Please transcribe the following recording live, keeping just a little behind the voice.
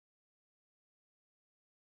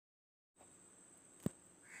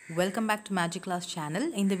Welcome back to Magic Class channel.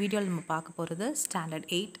 In the video நம்ம பார்க்க போறது Standard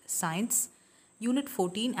 8 Science Unit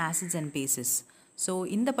 14 Acids and Bases. So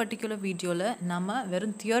இந்த particular வீடியோல நம்ம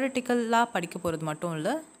வெறும் தியரிட்டிக்கலா படிக்க போறது மட்டும்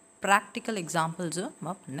இல்ல practical examples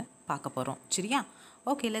நம்ம பார்க்க போறோம். சரியா?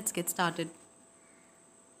 Okay, let's get started.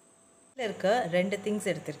 இதுல இருக்க ரெண்டு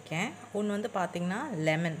things எடுத்துர்க்கேன். ஒன்னு வந்து பாத்தீங்கன்னா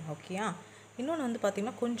lemon, ஓகேயா? இன்னொன்னு வந்து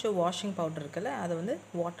பாத்தீங்கன்னா கொஞ்சம் washing powder இருக்குல, அத வந்து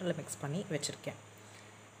வாட்டர்ல mix பண்ணி வெச்சிருக்கேன்.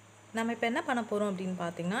 நம்ம இப்போ என்ன பண்ண போகிறோம் அப்படின்னு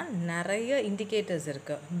பார்த்தீங்கன்னா நிறைய இண்டிகேட்டர்ஸ்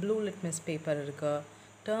இருக்குது. ப்ளூ லிட்மஸ் பேப்பர் இருக்குது,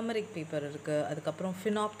 டர்மரிக் பேப்பர் இருக்குது, அதுக்கப்புறம்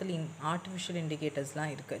ஃபினாப்தலின் ஆர்டிஃபிஷியல்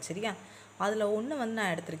இண்டிகேட்டர்ஸ்லாம் இருக்குது. சரியா? அதில் ஒன்று வந்து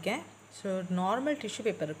நான் எடுத்திருக்கேன். ஸோ நார்மல் டிஷ்யூ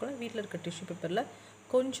பேப்பர் இருக்குல்ல, வீட்டில் இருக்க டிஷ்யூ பேப்பரில்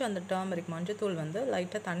கொஞ்சம் அந்த டர்மரிக் மஞ்சத்தூள் வந்து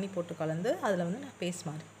லைட்டாக தண்ணி போட்டு கலந்து அதில் வந்து நான் பேஸ்ட்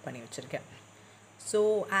மாதிரி பண்ணி வச்சுருக்கேன். ஸோ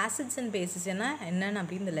ஆசிட்ஸ் அண்ட் பேசிஸ் என்னென்னு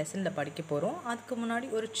அப்படி இந்த லெசனில் படிக்க போகிறோம். அதுக்கு முன்னாடி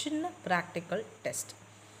ஒரு சின்ன ப்ராக்டிக்கல் டெஸ்ட்.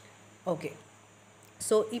 ஓகே,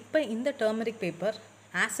 ஸோ இப்போ இந்த டர்மரிக் பேப்பர்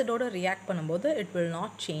ஆசிடோடு ரியாக்ட் பண்ணும்போது it will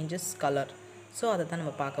not change it's colour. So அதை தான்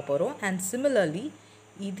நம்ம பார்க்க போகிறோம். அண்ட் சிமிலர்லி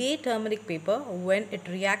இதே turmeric paper when it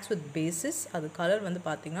reacts with basis அது கலர் வந்து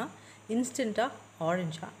பார்த்திங்கன்னா இன்ஸ்டண்ட்டாக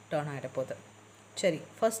ஆரஞ்சாக டர்ன் ஆகிட போகுது. சரி,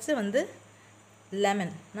 ஃபஸ்ட்டு வந்து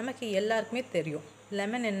லெமன். நமக்கு எல்லாருக்குமே தெரியும்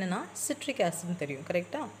லெமன் என்னென்னா சிட்ரிக் ஆசிட்னு தெரியும்,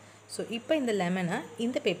 கரெக்டாக? ஸோ இப்போ இந்த லெமனை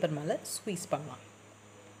இந்த பேப்பர் மேலே ஸ்குவீஸ் பண்ணலாம்.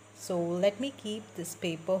 So let me keep this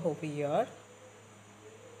paper over here.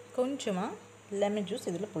 கொஞ்சமாக லெமன் ஜூஸ்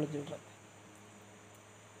இதில் புழிஞ்சு விடுறேன்.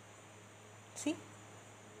 சி,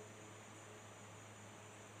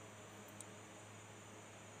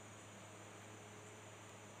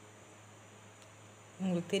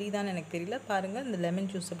 உங்களுக்கு தெரியுதான்னு எனக்கு தெரியல. பாருங்கள், இந்த லெமன்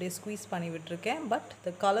ஜூஸ் அப்படியே ஸ்குவீஸ் பண்ணி விட்டுருக்கேன். But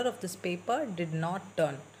the colour of this paper did not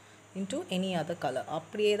turn into any other colour.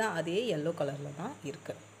 அப்படியே தான் அதே எல்லோ கலரில் தான்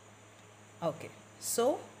இருக்குது. ஓகே, ஸோ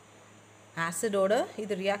ஆசிடோட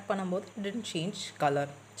இது ரியாக்ட் பண்ணும்போது டிடன்ட் சேஞ்ச்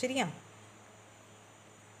கலர். சரியா?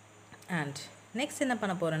 அண்ட் நெக்ஸ்ட் என்ன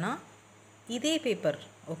பண்ண போகிறேன்னா இதே பேப்பர்,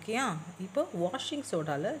 ஓகேயா, இப்போ வாஷிங்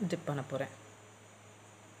சோடாவில் டிப் பண்ண போகிறேன்.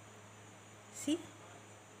 சி,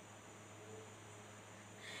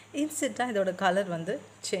 இன்ஸ்டண்ட்டாக இதோட கலர் வந்து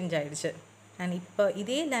சேஞ்ச் ஆகிடுச்சு. அண்ட் இப்போ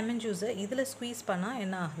இதே லெமன் ஜூஸை இதில் ஸ்குவீஸ் பண்ணால்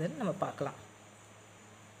என்ன ஆகுதுன்னு நம்ம பார்க்கலாம்.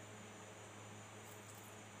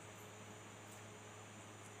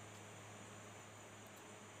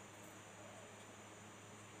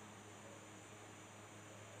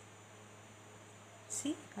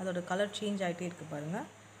 சி, அதோட கலர் சேஞ்ச் ஆகிட்டே இருக்குது பாருங்கள்.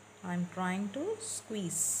 I am trying to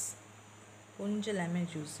squeeze கொஞ்சம் lemon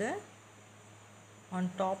juice on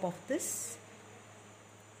top of this.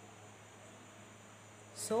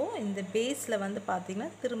 So இந்த பேஸில் வந்து பார்த்திங்கன்னா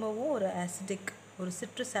திரும்பவும் ஒரு ஆசிடிக் ஒரு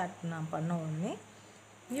சிட்ரஸ் ஆட் நான் பண்ண உடனே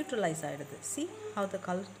நியூட்ரலைஸ் ஆகிடுது. C how the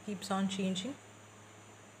color keeps on changing.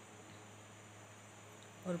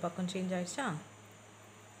 ஒரு பக்கம் சேஞ்ச் ஆகிடுச்சா?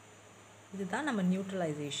 இதுதான் நம்ம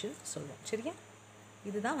நியூட்ரலைசேஷன் சொல்லுவோம். சரியா?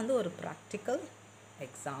 இதுதான் வந்து ஒரு ப்ராக்டிக்கல்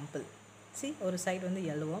எக்ஸாம்பிள். சி, ஒரு சைடு வந்து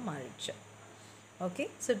எல்லோவாக மாறிடுச்சு. ஓகே,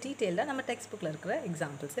 ஸோ டீட்டெயிலாக நம்ம டெக்ஸ்ட் புக்கில் இருக்கிற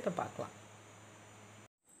எக்ஸாம்பிள்ஸ் இப்போ பார்க்கலாம்.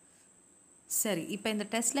 சரி, இப்போ இந்த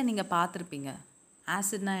டெஸ்ட்டில் நீங்கள் பார்த்துருப்பீங்க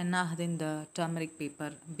ஆசிட்னா என்ன ஆகுது இந்த டர்மரிக்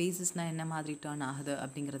பேப்பர், பேசிஸ்னால் என்ன மாதிரி டர்ன் ஆகுது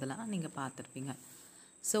அப்படிங்கிறதெல்லாம் நீங்கள் பார்த்துருப்பீங்க.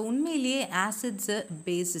 ஸோ உண்மையிலேயே ஆசிட்ஸு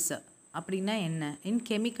பேசிஸு அப்படின்னா என்ன, இன்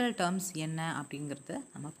கெமிக்கல் டேர்ம்ஸ் என்ன அப்படிங்கிறத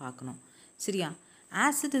நம்ம பார்க்கணும். சரியா?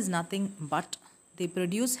 Acid is nothing but they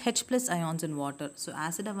produce H plus ions in water. So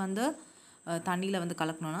ஆசிடை வந்து தண்ணியில் வந்து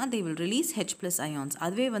கலக்கணுன்னா they will release H plus ions.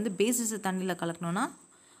 அதுவே வந்து பேசிஸை தண்ணியில் கலக்கணுன்னா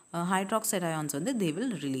ஹைட்ராக்சைடு அயான்ஸ் வந்து they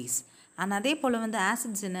will release. அண்ட் அதே போல் வந்து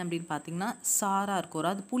ஆசிட்ஸ் என்ன அப்படின்னு பார்த்தீங்கன்னா சாராக இருக்கும்,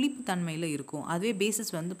 அது புளிப்பு தன்மையில் இருக்கும். அதுவே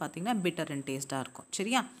பேசிஸ் வந்து பார்த்திங்கன்னா பிட்டர் அண்ட் டேஸ்ட்டாக இருக்கும்.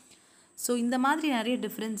 சரியா? ஸோ இந்த மாதிரி நிறைய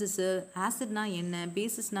டிஃப்ரென்சஸ்ஸு ஆசிட்னா என்ன,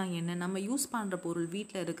 பேசிஸ்னா என்ன, நம்ம யூஸ் பண்ணுற பொருள்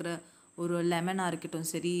வீட்டில் இருக்கிற ஒரு லெமனாக இருக்கட்டும்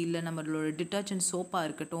சரி, இல்லை நம்மளோட டிட்டர்ஜென்ட் சோப்பாக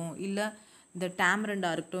இருக்கட்டும், இல்லை இந்த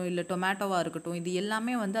டேம்ரண்டாக இருக்கட்டும், இல்லை டொமேட்டோவாக இருக்கட்டும், இது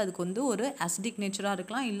எல்லாமே வந்து அதுக்கு வந்து ஒரு அசிடிக் நேச்சராக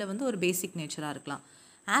இருக்கலாம், இல்லை வந்து ஒரு பேசிக் நேச்சராக இருக்கலாம்.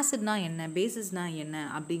 ஆசிட்னா என்ன, பேசிஸ்னா என்ன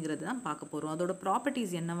அப்படிங்கிறது தான் பார்க்க போகிறோம். அதோட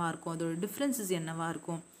ப்ராப்பர்ட்டிஸ் என்னவாக இருக்கும், அதோட டிஃப்ரென்சஸ் என்னவாக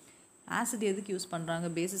இருக்கும், ஆசிட் எதுக்கு யூஸ் பண்ணுறாங்க,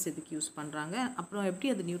 பேசிஸ் எதுக்கு யூஸ் பண்ணுறாங்க, அப்புறம் எப்படி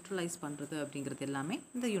அதை நியூட்ரலைஸ் பண்ணுறது அப்படிங்கிறது எல்லாமே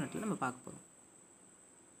இந்த யூனிட்டில் நம்ம பார்க்க போகிறோம்.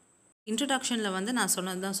 இன்ட்ரடக்ஷனில் வந்து நான்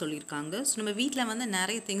சொன்னது தான் சொல்லியிருக்காங்க. ஸோ நம்ம வீட்டில் வந்து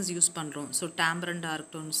நிறைய திங்ஸ் யூஸ் பண்ணுறோம். ஸோ டேம்ரண்டாக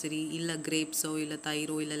இருக்கட்டும் சரி, இல்லை கிரேப்ஸோ இல்லை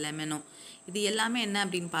தயிரோ இல்லை லெமனோ, இது எல்லாமே என்ன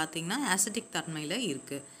அப்படின்னு பார்த்தீங்கன்னா ஆசிடிக் தன்மையில்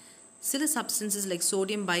இருக்குது. சில substances like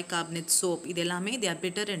sodium bicarbonate, soap, இது எல்லாமே they are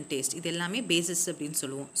bitter and taste. இது எல்லாமே பேசிஸ் அப்படின்னு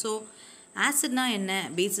சொல்லுவோம். ஸோ ஆசிட்னா என்ன,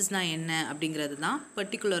 பேசிஸ்னா என்ன அப்படிங்கிறது தான்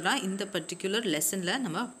பர்டிகுலராக இந்த பர்டிகுலர் லெசனில்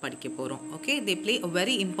நம்ம படிக்க போகிறோம். Okay, they play a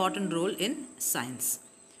very important role in science.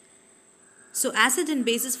 So acid and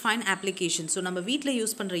bases fine application. So நம்ம வீட்டில்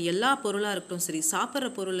யூஸ் பண்ணுற எல்லா பொருளாக இருக்கட்டும் சரி, சாப்பிட்ற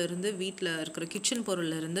பொருளிலிருந்து, வீட்டில் இருக்கிற கிச்சன்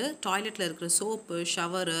பொருள்லேருந்து, டாய்லெட்டில் இருக்கிற சோப்பு,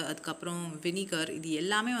 ஷவரு, அதுக்கப்புறம் வினிகர், இது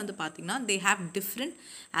எல்லாமே வந்து பார்த்திங்கன்னா they have different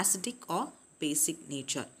acidic R basic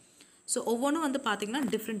nature. So ஒவ்வொன்றும் வந்து பார்த்திங்கன்னா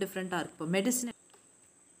டிஃப்ரெண்ட்டாக இருக்கும். இப்போ மெடிசின்,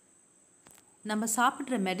 நம்ம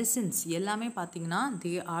சாப்பிட்ற மெடிசின்ஸ் எல்லாமே பார்த்திங்கன்னா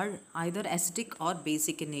they are Hyder acetic R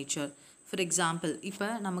basic in nature. For example, இப்போ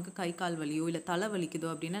நமக்கு கை கால் வலியோ இல்லை தலை வலிக்குதோ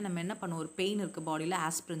அப்படின்னா நம்ம என்ன பண்ணுவோம், ஒரு பெயின் இருக்குது பாடியில்,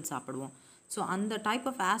 ஆஸ்பிரின் சாப்பிடுவோம். ஸோ அந்த டைப்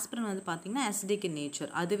ஆஃப் ஆஸ்பிரின் வந்து பார்த்திங்கன்னா அசிடிக் இன்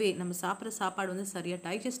நேச்சர். அதுவே நம்ம சாப்பிட்ற சாப்பாடு வந்து சரியாக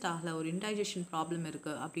டைஜஸ்ட் ஆகலை, ஒரு இன்டைஜஷன் ப்ராப்ளம்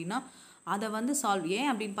இருக்குது அப்படின்னா அதை வந்து சால்வ். ஏன்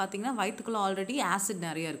அப்படின்னு பார்த்தீங்கன்னா வயிற்றுக்குள்ளே ஆல்ரெடி ஆசிட்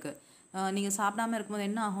நிறைய இருக்குது. நீங்கள் சாப்பிடாமல் இருக்கும்போது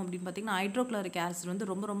என்ன ஆகும் அப்படின்னு பார்த்தீங்கன்னா ஹைட்ரோக்ளோரிக் ஆசிட் வந்து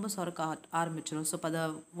ரொம்ப சுரக்க ஆரம்பிச்சிடும். ஸோ இப்போ அதை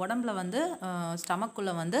உடம்புல வந்து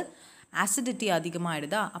ஸ்டமக்குள்ளே வந்து அசிடிட்டி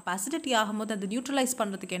அதிகமாகிடுதா. அப்போ அசிடிட்டி ஆகும்போது அது நியூட்ரலைஸ்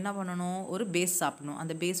பண்ணுறதுக்கு என்ன பண்ணணும், ஒரு பேஸ் சாப்பிடணும்.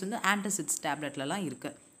 அந்த பேஸ் வந்து ஆன்டாசிட்ஸ் டேப்லெட்லலாம்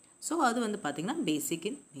இருக்குது. ஸோ அது வந்து பார்த்திங்கன்னா பேசிக்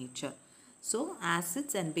in nature. So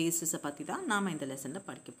acids and பேஸஸை பற்றி தான் நாம் இந்த லெசனில்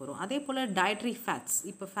படிக்க போகிறோம். அதே போல் டயட்ரி ஃபேட்ஸ்.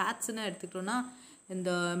 இப்போ ஃபேட்ஸ்ன்னு எடுத்துக்கிட்டோன்னா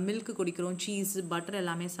இந்த மில்க் குடிக்கிறோம், சீஸ், பட்டர்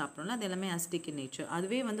எல்லாமே சாப்பிட்றோம்ல, அது எல்லாமே அசிடிக் இன் நேச்சர்.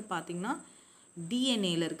 அதுவே வந்து பார்த்திங்கன்னா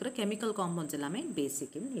டிஎன்ஏல இருக்கிற கெமிக்கல் காம்பவுண்ட்ஸ் எல்லாமே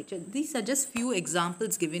பேசிக் in nature. These are just few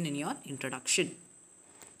examples given in your introduction.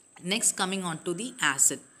 Next coming on to the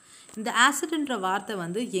acid. இந்த ஆசிட்ன்ற வார்த்தை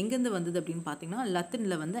வந்து எங்கேருந்து வந்தது அப்படின்னு பார்த்தீங்கன்னா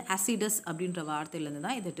லத்தினில் வந்து ஆசிடஸ் அப்படின்ற வார்த்தையிலேருந்து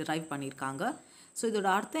தான் இதை டிரைவ் பண்ணியிருக்காங்க. ஸோ இதோட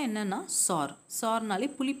அர்த்தம் என்னென்னா சார்னாலே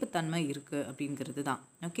புளிப்புத்தன்மை இருக்குது அப்படிங்கிறது தான்.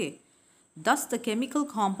 Okay, thus the chemical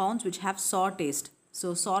compounds which have sour taste. So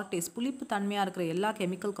sour taste, புளிப்பு தன்மையாக இருக்கிற எல்லா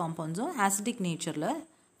கெமிக்கல் காம்பவுண்ட்ஸும் ஆசிடிக் நேச்சரில்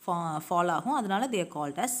ஃபால் ஆகும். அதனால they are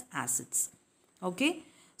called as acids. Okay,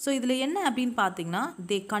 so இதில் என்ன அப்படின்னு பார்த்தீங்கன்னா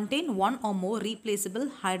they contain one or more replaceable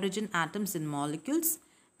hydrogen atoms in molecules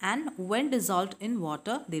and when dissolved in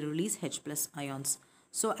water they release H+ ions.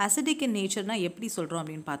 So acidic இன் நேச்சர்னா எப்படி சொல்கிறோம்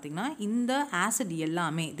அப்படின்னு பார்த்தீங்கன்னா இந்த ஆசிட்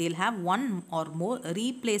எல்லாமே they'll have one or more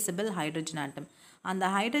replaceable hydrogen atom. அந்த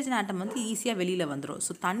ஹைட்ரஜன் ஆட்டம் வந்து ஈஸியாக வெளியில் வந்துடும்.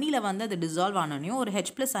 ஸோ தண்ணியில் வந்து அது டிசால்வ் ஆனோனையும் ஒரு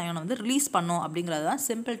H+ அயானை வந்து ரிலீஸ் பண்ணோம் அப்படிங்கிறது தான்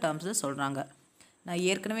சிம்பிள் டேர்ம்ஸில் சொல்கிறாங்க.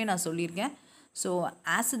 நான் சொல்லியிருக்கேன். ஸோ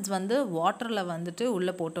ஆசிட்ஸ் வந்து வாட்டரில் வந்துட்டு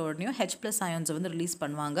உள்ளே போட்ட உடனேயும் H+ அயான்ஸை வந்து ரிலீஸ்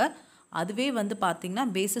பண்ணுவாங்க. அதுவே வந்து பார்த்திங்கன்னா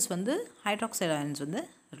பேசிஸ் வந்து ஹைட்ராக்சைடு அயான்ஸ் வந்து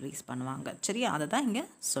ரிலீஸ் பண்ணுவாங்க. சரியா, அதை தான் இங்கே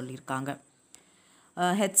சொல்லியிருக்காங்க.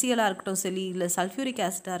 ஹெச்சிஎலாக இருக்கட்டும் சரி, இல்லை சல்ஃபியூரிக்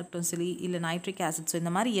ஆசிடாக இருக்கட்டும் சரி, இல்லை நைட்ரிக் ஆசிட், ஸோ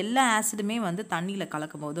இந்த மாதிரி எல்லா ஆசிடுமே வந்து தண்ணியில்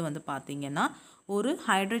கலக்கும் போது வந்து பார்த்திங்கன்னா ஒரு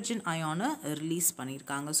ஹைட்ரஜன் அயானை ரிலீஸ்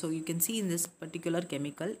பண்ணியிருக்காங்க. So you can see in this particular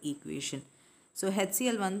chemical equation. So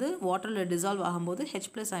HCl வந்து வாட்டரில் டிசால்வ் ஆகும்போது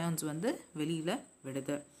H+ அயான்ஸ் வந்து வெளியில்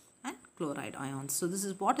விடுது and chloride ions. So this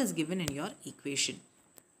is what is given in your equation.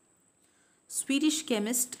 Swedish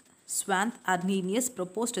chemist Svante Arrhenius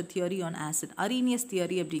proposed a theory on acid. Arrhenius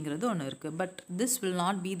theory அப்படிங்கிறது ஒன்று இருக்குது. But this will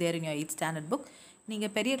not be there in your 8th standard book.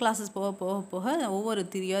 நீங்கள் பெரிய classes போக ஒவ்வொரு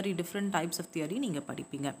theory, different types of theory நீங்கள்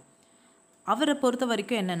படிப்பீங்க. அவரை பொறுத்த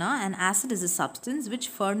வரைக்கும் என்னென்னா an acid is a substance which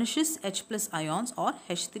furnishes H+ ions or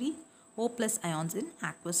H3O+ ions in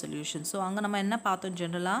aqueous solution. So அங்கே நம்ம என்ன பார்த்தோம்,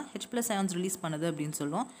 ஜென்ரலாக H+ ions ரிலீஸ் பண்ணுது அப்படின்னு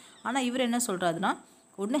சொல்லுவோம். ஆனால் இவர் என்ன சொல்கிறாருன்னா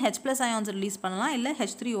ஒன்று H+ ions ரிலீஸ் பண்ணலாம், இல்லை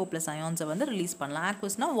H3O+ ionsை வந்து ரிலீஸ் பண்ணலாம்.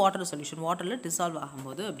 ஆக்வஸ்னால் வாட்டர் சொல்யூஷன், வாட்டரில் டிசால்வ்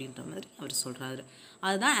ஆகும்போது அப்படின்ற மாதிரி அவர் சொல்கிறாரு.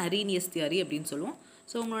 அதுதான் அரீனியஸ் தியரி அப்படின்னு சொல்லுவோம்.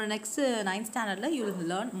 ஸோ உங்களோட நெக்ஸ்ட் 9th ஸ்டாண்டர்டில் you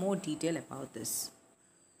will learn more detail about this.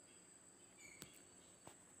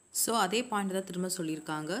 So அதே பாயிண்ட் தான் திரும்ப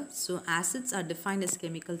சொல்லியிருக்காங்க. So acids R defined as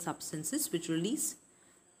chemical substances which release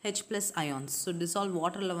H+ ions. So dissolve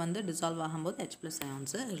வாட்டரில் வந்து டிசால்வ் ஆகும்போது H+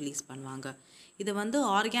 ionsை ரிலீஸ் பண்ணுவாங்க. இதை வந்து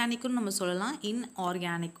ஆர்கானிக்கும் நம்ம சொல்லலாம்,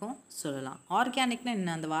 இன்ஆர்கானிக்கும் சொல்லலாம். ஆர்கானிக்னா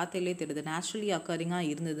என்ன, அந்த வார்த்தையிலே தெரியுது, நேச்சுரலி அக்கரிங்காக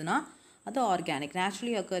இருந்ததுன்னா அது ஆர்கானிக்.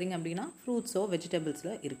 நேச்சுரலி அக்கரிங் அப்படின்னா ஃப்ரூட்ஸோ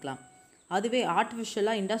வெஜிடபிள்ஸில் இருக்கலாம். அதுவே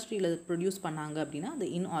ஆர்டிஃபிஷியலாக இண்டஸ்ட்ரியில் ப்ரொடியூஸ் பண்ணாங்க அப்படின்னா அது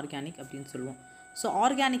இன்ஆர்கானிக் அப்படின்னு சொல்லுவோம். ஸோ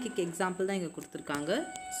ஆர்கானிக்கு எக்ஸாம்பிள் தான் இங்கே கொடுத்துருக்காங்க.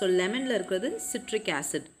 ஸோ லெமனில் இருக்கிறது சிட்ரிக்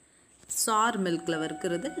ஆசிட், சார் மில்கில்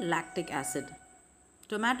இருக்கிறது லாக்டிக் ஆசிட்,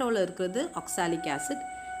 டொமேட்டோவில் இருக்கிறது ஆக்சாலிக் ஆசிட்,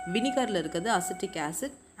 வினிகரில் இருக்கிறது அசிட்டிக்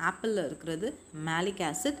ஆசிட், ஆப்பிளில் இருக்கிறது மேலிக்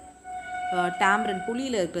ஆசிட், டேம்ரன்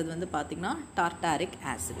புளியில் இருக்கிறது வந்து பார்த்திங்கன்னா டார்டாரிக்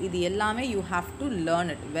ஆசிட். இது எல்லாமே you have to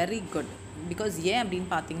learn it very good. Because ஏன் அப்படின்னு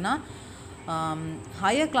பார்த்தீங்கன்னா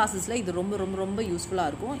ஹையர் கிளாஸஸில் இது ரொம்ப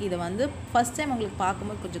யூஸ்ஃபுல்லாக இருக்கும். இதை வந்து ஃபஸ்ட் டைம் உங்களுக்கு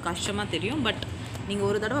பார்க்கும்போது கொஞ்சம் கஷ்டமாக தெரியும். பட் நீங்கள்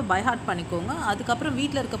ஒரு தடவை பை ஹார்ட் பண்ணிக்கோங்க. அதுக்கப்புறம்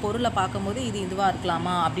வீட்டில் இருக்க பொருளை பார்க்கும்போது இது இதுவாக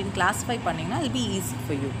இருக்கலாமா அப்படின்னு கிளாஸிஃபை பண்ணிங்கன்னா it be easy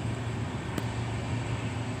for you.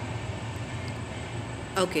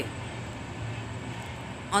 Okay,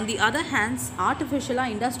 on the other hands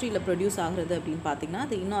ஆர்டிஃபிஷியலாக இண்டஸ்ட்ரியில் ப்ரொடியூஸ் ஆகிறது அப்படின்னு பார்த்தீங்கன்னா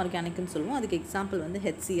அது இன்ஆர்கானிக்னு சொல்லுவோம். அதுக்கு எக்ஸாம்பிள் வந்து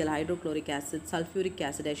HCl, hydrochloric acid, sulphuric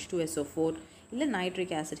acid, H2SO4, இல்லை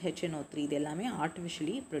நைட்ரிக் ஆசிட் HNO3, இது எல்லாமே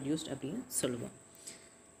ஆர்டிஃபிஷியலி ப்ரொடியூஸ்ட் அப்படின்னு சொல்லுவோம்.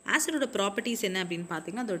 ஆசிடோட ப்ராப்பர்ட்டிஸ் என்ன அப்படின்னு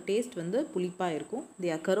பார்த்தீங்கன்னா அதோட டேஸ்ட் வந்து புளிப்பாக இருக்கும்.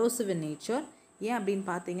 They are corrosive in nature. ஏன் அப்படின்னு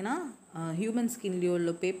பார்த்தீங்கன்னா ஹியூமன் ஸ்கின்லேயோ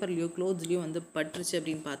இல்லை பேப்பர்லேயோ க்ளோத்ஸ்லேயோ வந்து பட்டுருச்சு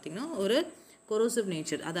அப்படின்னு பார்த்தீங்கன்னா ஒரு கொரோசிவ்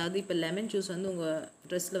நேச்சர். அதாவது இப்போ லெமன் ஜூஸ் வந்து உங்கள்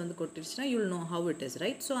ட்ரெஸ்ஸில் வந்து கொட்டிடுச்சுன்னா you'll know how it is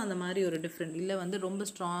right. So அந்த மாதிரி ஒரு டிஃப்ரெண்ட் இல்லை வந்து ரொம்ப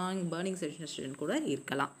ஸ்ட்ராங் பர்னிங் சென்சேஷன் கூட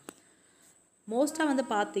இருக்கலாம். மோஸ்ட்டாக வந்து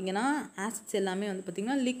பார்த்தீங்கன்னா ஆசிட்ஸ் எல்லாமே வந்து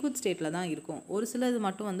பார்த்திங்கன்னா லிக்விட் ஸ்டேட்டில் தான் இருக்கும். ஒரு சில இது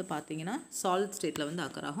மட்டும் வந்து பார்த்திங்கன்னா சாலிட் ஸ்டேட்டில் வந்து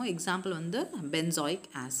அக்கர் ஆகும். எக்ஸாம்பிள் வந்து பென்சாயிக்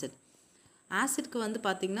ஆசிட். ஆசிட்க்கு வந்து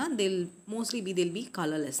பார்த்திங்கன்னா they'll be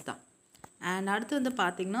கலர்லெஸ் தான். அண்ட் அடுத்து வந்து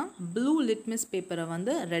பார்த்திங்கன்னா ப்ளூ லிட்மஸ் பேப்பரை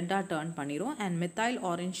வந்து ரெட்டாக டர்ன் பண்ணிடும். And methyl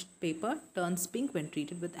orange paper turns pink when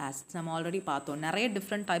treated with acids. நம்ம ஆல்ரெடி பார்த்தோம் நிறைய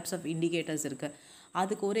டிஃப்ரெண்ட் டைப்ஸ் ஆஃப் இண்டிகேட்டர்ஸ் இருக்குது.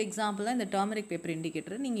 அதுக்கு ஒரு எக்ஸாம்பிள் தான் இந்த டர்மரிக் பேப்பர்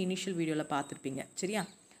இண்டிகேட்டரை நீங்கள் இனிஷியல் வீடியோவில் பார்த்துருப்பீங்க சரியா.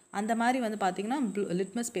 அந்த மாதிரி வந்து பார்த்திங்கன்னா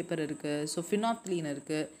லிட்மஸ் பேப்பர் இருக்குது. ஸோ ஃபினாப்தலீன்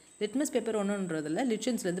இருக்குது. லிட்மஸ் பேப்பர் ஒன்றுன்றதில்ல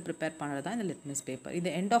லிச்சன்ஸ்லேருந்து ப்ரிப்பேர் பண்ணுறது தான் இந்த லிட்மஸ் பேப்பர். இது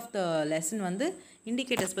எண்ட் ஆஃப் த லெசன் வந்து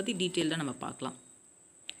இண்டிகேட்டர்ஸ் பற்றி டீட்டெயிலாக நம்ம பார்க்கலாம்.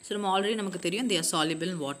 ஸோ நம்ம ஆல்ரெடி நமக்கு தெரியும் they are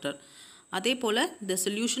soluble in water. அதே போல் the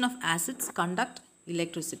solution of acids conduct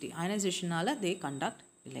electricity. அயனைசேஷனால் they conduct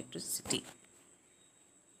electricity.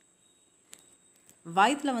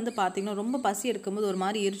 வயிற்றில் வந்து பார்த்திங்கன்னா ரொம்ப பசி எடுக்கும்போது ஒரு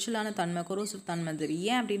மாதிரி எரிச்சலான தன்மை கொரோசிவ் தன்மை தெரியும்.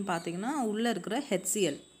 ஏன் அப்படின்னு பார்த்தீங்கன்னா உள்ளே இருக்கிற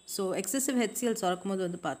HCl. ஸோ எக்ஸசிவ் HCl சுரக்கும்போது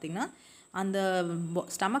வந்து பார்த்திங்கன்னா அந்த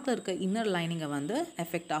ஸ்டமக்கில் இருக்க இன்னர் லைனிங்கை வந்து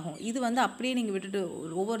எஃபெக்ட் ஆகும். இது வந்து அப்படியே நீங்கள் விட்டுட்டு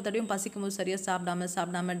ஒவ்வொரு தடையும் பசிக்கும்போது சரியாக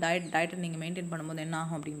சாப்பிடாம டயட்டை நீங்கள் மெயின்டைன் பண்ணும்போது என்ன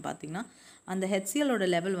ஆகும் அப்படின்னு பார்த்தீங்கன்னா அந்த HClோட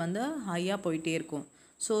லெவல் வந்து ஹையாக போயிட்டே இருக்கும்.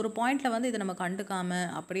 ஸோ ஒரு பாயிண்டில் வந்து இதை நம்ம கண்டுக்காமல்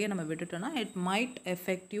அப்படியே நம்ம விட்டுட்டோன்னா it might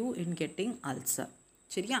effect you in getting ulcer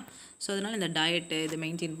சரியா. ஸோ அதனால் இந்த டயட்டு இது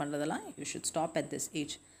மெயின்டைன் பண்ணுறதெல்லாம் you should stop at this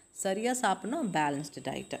age. சரியாக சாப்பிடணும் பேலன்ஸ்டு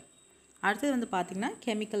டயட்டை. அடுத்தது வந்து பார்த்திங்கன்னா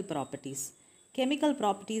கெமிக்கல்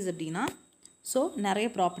ப்ராப்பர்ட்டிஸ் அப்படின்னா ஸோ நிறைய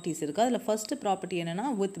ப்ராப்பர்ட்டிஸ் இருக்குது. அதில் ஃபஸ்ட்டு ப்ராப்பர்ட்டி என்னென்னா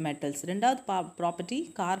வித் மெட்டல்ஸ். ரெண்டாவது ப்ராப்பர்ட்டி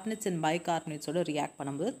கார்பனேட்ஸ் அண்ட் பைகார்பனேட்ஸோட ரியாக்ட்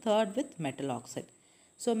பண்ணும்போது. Third with metal oxide.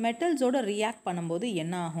 So மெட்டல்ஸோட react பண்ணும்போது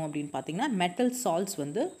என்ன ஆகும் அப்படின்னு பார்த்தீங்கன்னா மெட்டல் சால்ட்ஸ்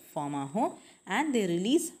வந்து ஃபார்ம் ஆகும் and they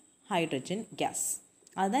release hydrogen case.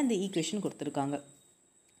 அதுதான் இந்த ஈக்குவேஷன் கொடுத்துருக்காங்க.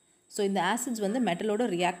 ஸோ இந்த ஆசிட்ஸ் வந்து மெட்டலோட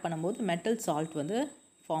ரியாக்ட் பண்ணும்போது மெட்டல் சால்ட் வந்து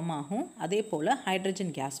ஃபார்ம் ஆகும். அதே போல்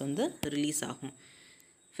ஹைட்ரஜன் கேஸ் வந்து ரிலீஸ் ஆகும்.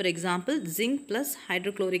 For example zinc plus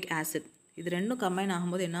hydrochloric acid இது ரெண்டும் கம்பைன்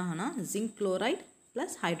ஆகும்போது என்ன ஆகுனா zinc chloride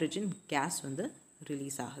plus hydrogen case வந்து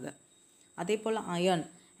ரிலீஸ் ஆகுது. அதே போல் iron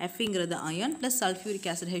எஃப்ங்கிறது iron plus sulphuric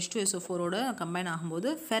acid H2SO4ஓட combine ஆகும்போது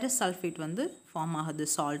ஃபெரஸ் சல்ஃபேட் வந்து ஃபார்ம் ஆகுது.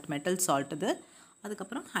 சால்ட் மெட்டல் சால்ட் இது.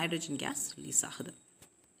 அதுக்கப்புறம் ஹைட்ரஜன் கேஸ் ரிலீஸ் ஆகுது.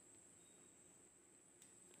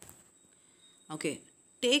 Okay,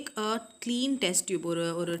 take a clean test tube.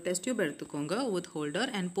 ஒரு டெஸ்ட் டியூப் எடுத்துக்கோங்க with holder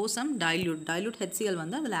and bore some dilute HCl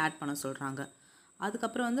வந்து அதில் ஆட் பண்ண சொல்கிறாங்க.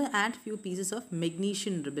 அதுக்கப்புறம் வந்து add few pieces of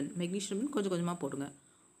magnesium ribbon கொஞ்சம் கொஞ்சமாக போடுங்க.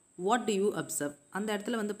 What to you observe? அந்த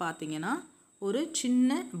இடத்துல வந்து பார்த்தீங்கன்னா ஒரு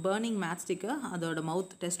சின்ன பர்னிங் மேட்ஸ்டிக்கை அதோட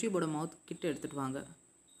டெஸ்ட் டியூபோட மவுத் கிட்ட எடுத்துகிட்டு வாங்க.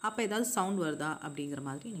 அப்போ ஏதாவது சவுண்ட் வருதா அப்படிங்கிற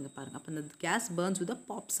மாதிரி நீங்கள் பாருங்கள். அப்போ இந்த case Burns with a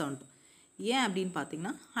pop sound. ஏன் அப்படின்னு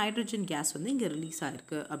பார்த்தீங்கன்னா ஹைட்ரஜன் கேஸ் வந்து இங்கே ரிலீஸ்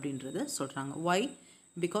ஆகிருக்கு அப்படின்றத சொல்கிறாங்க. Y?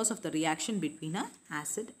 Because of the reaction between a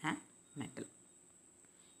acid and metal.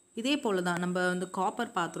 இதே போல் தான் நம்ம வந்து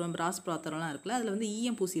காப்பர் பாத்திரம் பிராஸ் பாத்திரம்லாம் இருக்குல்ல அதில் வந்து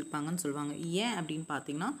ஈயம் பூசியிருப்பாங்கன்னு சொல்லுவாங்க. ஏன் அப்படின்னு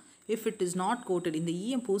பார்த்தீங்கன்னா if it is not coated இந்த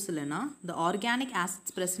ஈயம் பூசலைன்னா the organic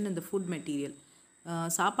acids present in the food material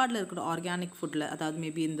சாப்பாட்டில் இருக்கிற ஆர்கானிக் ஃபுட்டில் அதாவது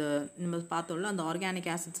மேபி இந்த நம்ம பார்த்தோம்ல அந்த ஆர்கானிக்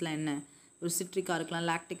ஆசிட்ஸ்லாம் என்ன ஒரு சிட்ரிக்காக இருக்கலாம்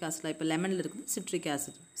லாக்டிக் ஆசிட்லாம். இப்போ லெமனில் இருக்குது சிட்ரிக்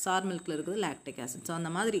ஆசிட், சார் மில்கில் இருக்குது லாக்டிக் ஆசிட். ஸோ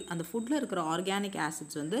அந்த மாதிரி அந்த ஃபுட்டில் இருக்கிற ஆர்கானிக்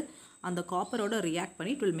ஆசிட்ஸ் வந்து அந்த காப்பரோட ரியாக்ட்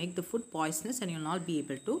பண்ணி it will make the food poisonous and you will not be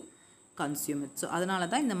able to consume it. So அதனால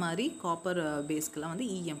தான் இந்த மாதிரி காப்பர் பேஸ்க்கெலாம் வந்து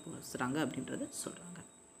ஈயம் பூசுகிறாங்க அப்படின்றது சொல்கிறாங்க.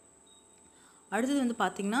 அடுத்தது வந்து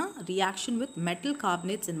பார்த்திங்கன்னா reaction with metal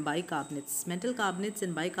carbonates and bicarbonates. Metal carbonates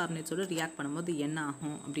and பைகார்பனேட்ஸோட react பண்ணும்போது என்ன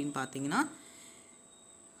ஆகும் அப்படின்னு பார்த்தீங்கன்னா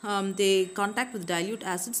தே contact with dilute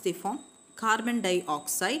acids they form carbon di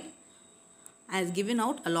oxide as given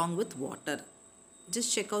out along with water. Just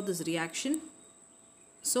check out this reaction.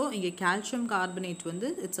 So இங்கே calcium carbonate வந்து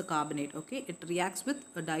it's a carbonate. Okay, it reacts with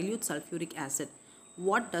a dilute sulfuric acid.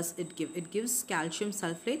 What does it give? It gives calcium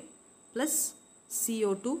sulfate plus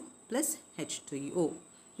CO2 plus H2O.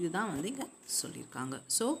 இதுதான் வந்து இங்கே சொல்லியிருக்காங்க.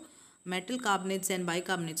 So metal carbonates and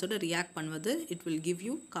பைகார்பனேட்ஸோட react பண்ணுவது it will give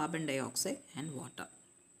you carbon di oxide and water.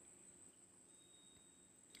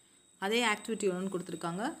 அதே activity ஒன்று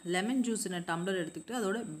கொடுத்துருக்காங்க. Lemon juice tumbler எடுத்துக்கிட்டு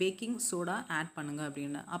அதோட பேக்கிங் சோடா ஆட் பண்ணுங்கள்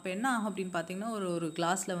அப்படின்னு. அப்போ என்ன ஆகும் அப்படின்னு பார்த்தீங்கன்னா ஒரு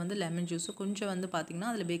கிளாஸில் வந்து லெமன் ஜூஸு கொஞ்சம் வந்து பார்த்திங்கன்னா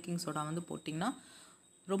அதில் பேக்கிங் சோடா வந்து போட்டிங்கன்னா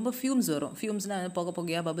ரொம்ப ஃபியூம்ஸ் வரும். ஃபியூம்ஸ்னால்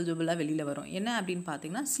புகையாக பபிளாக வெளியில் வரும். என்ன அப்படின்னு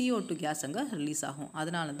பார்த்தீங்கன்னா CO2 கேஸ் அங்கே ரிலீஸ் ஆகும்.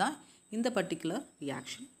 அதனால தான் இந்த particular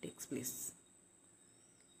reaction takes place.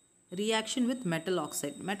 reaction with metal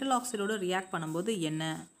oxide. Metal oxide ஓட react பண்ணும்போது என்ன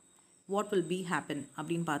what will be happen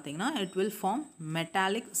அப்படின்னு பார்த்தீங்கன்னா it will form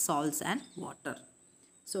metallic salts and water.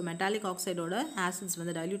 So metallic oxide ஓட acids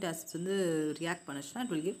வந்து dilute acids வந்து react பண்ணுச்சுன்னா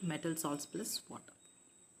it will give metal salts plus water.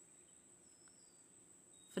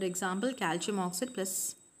 For example, calcium oxide plus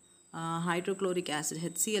hydrochloric acid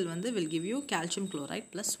HCl வந்து will give you calcium chloride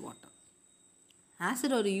plus water.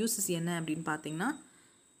 Acid ஓட uses என்ன அப்படின்னு பார்த்தீங்கன்னா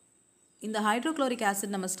இந்த ஹைட்ரோக்ளோரிக்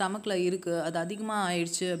ஆசிட் நம்ம ஸ்டமக்கில் இருக்குது அது அதிகமாக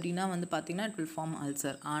ஆயிடுச்சு அப்படின்னா வந்து பார்த்திங்கன்னா இட் வில் ஃபார்ம்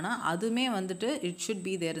அல்சர். ஆனால் அதுவுமே வந்துட்டு இட் ஷுட்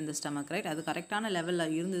பி தேர் இந்த ஸ்டமக் ரைட். அது கரெக்டான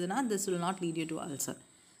லெவலில் இருந்ததுன்னா this will not lead you to ulcer.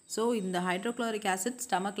 So இந்த ஹைட்ரோக்ளோரிக் ஆசிட்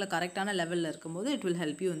ஸ்டமக்கில் கரெக்டான லெவலில் இருக்கும்போது it will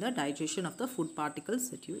help you in the digestion of the food particles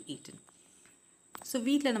that you eaten. So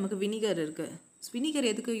வீட்டில் நமக்கு வினிகர் இருக்குது. வினிகர்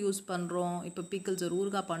எதுக்கு யூஸ் பண்ணுறோம்? இப்போ பிக்கிள்ஸ் ஒரு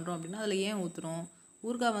ஊறுகாய் பண்ணுறோம் அப்படின்னா அதில் ஏன் ஊற்றுறோம்?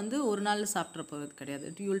 ஊறுகாய் வந்து ஒரு நாளில் சாப்பிட்ற போகிறது கிடையாது.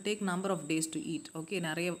 It you will take number of days to eat. Okay,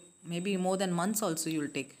 நிறைய maybe more then months also you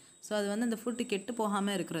will take. So அது வந்து அந்த ஃபுட்டு கெட்டு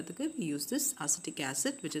போகாமல் இருக்கிறதுக்கு we use this acetic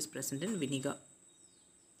acid which is present in vinegar.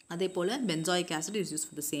 அதே போல் benzoic acid is used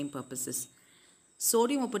for the same purposes.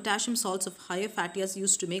 Sodium or potassium salts of higher fatty acids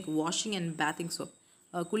used to make washing and bathing soap.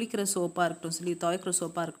 குளிக்கிற சோப்பாக இருக்கட்டும் சரி, துவைக்கிற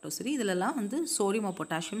சோப்பாக இருக்கட்டும் சரி, இதிலெல்லாம் வந்து sodium or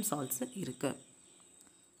potassium salts இருக்குது.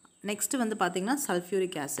 நெக்ஸ்ட்டு வந்து பார்த்திங்கன்னா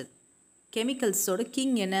சல்ஃபியூரிக் ஆசிட். கெமிக்கல்ஸோட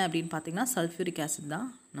கிங் என்ன அப்படின்னு பார்த்தீங்கன்னா சல்ஃபியூரிக் ஆசிட் தான்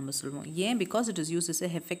நம்ம சொல்லுவோம். ஏன்? Because it is use is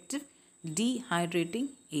effective dehydrating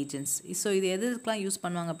agents. So இது எதுக்கெலாம் யூஸ்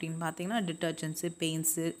பண்ணுவாங்க அப்படின்னு பார்த்தீங்கன்னா டிட்டர்ஜென்ட்ஸு,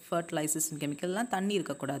 பெயிண்ட்ஸு, ஃபர்டிலைசர்ஸ், கெமிக்கல்லாம் தண்ணி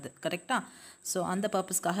இருக்கக்கூடாது, கரெக்டாக? ஸோ அந்த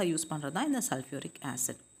பர்பஸ்க்காக யூஸ் பண்ணுறது தான் இந்த sulphuric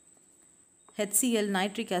acid. HCl,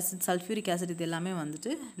 nitric acid, sulphuric acid இது எல்லாமே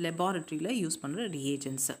வந்துட்டு லெபார்ட்ரியில் யூஸ் பண்ணுற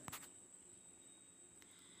ரியேஜென்ட்ஸு.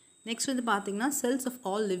 நெக்ஸ்ட் வந்து பார்த்திங்கன்னா cells of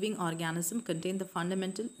all living organism contain the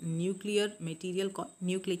fundamental nuclear material called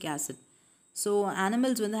nucleic acid. So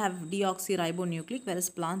animals வந்து have deoxyribonucleic whereas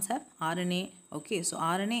plants have RNA. Okay, so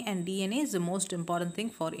RNA and DNA is the most important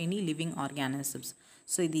thing for any living organisms.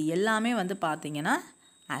 So இது எல்லாமே வந்து பார்த்திங்கன்னா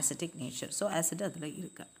acidic nature. So acid அதில்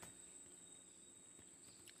இருக்கு.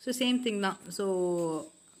 So same thing தான். So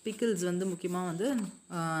pickles வந்து முக்கியமாக வந்து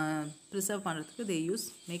ப்ரிசர்வ் பண்ணுறதுக்கு they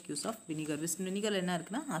make use of vinegar. வினிகரில் என்ன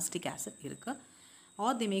இருக்குன்னா அசிட்டிக் ஆசிட் இருக்குது.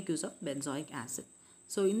 R they make use of benzoic acid.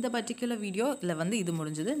 So இந்த பர்டிகுலர் வீடியோவில் வந்து இது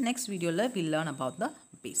முடிஞ்சது. நெக்ஸ்ட் வீடியோவில் will learn about the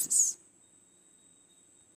basis.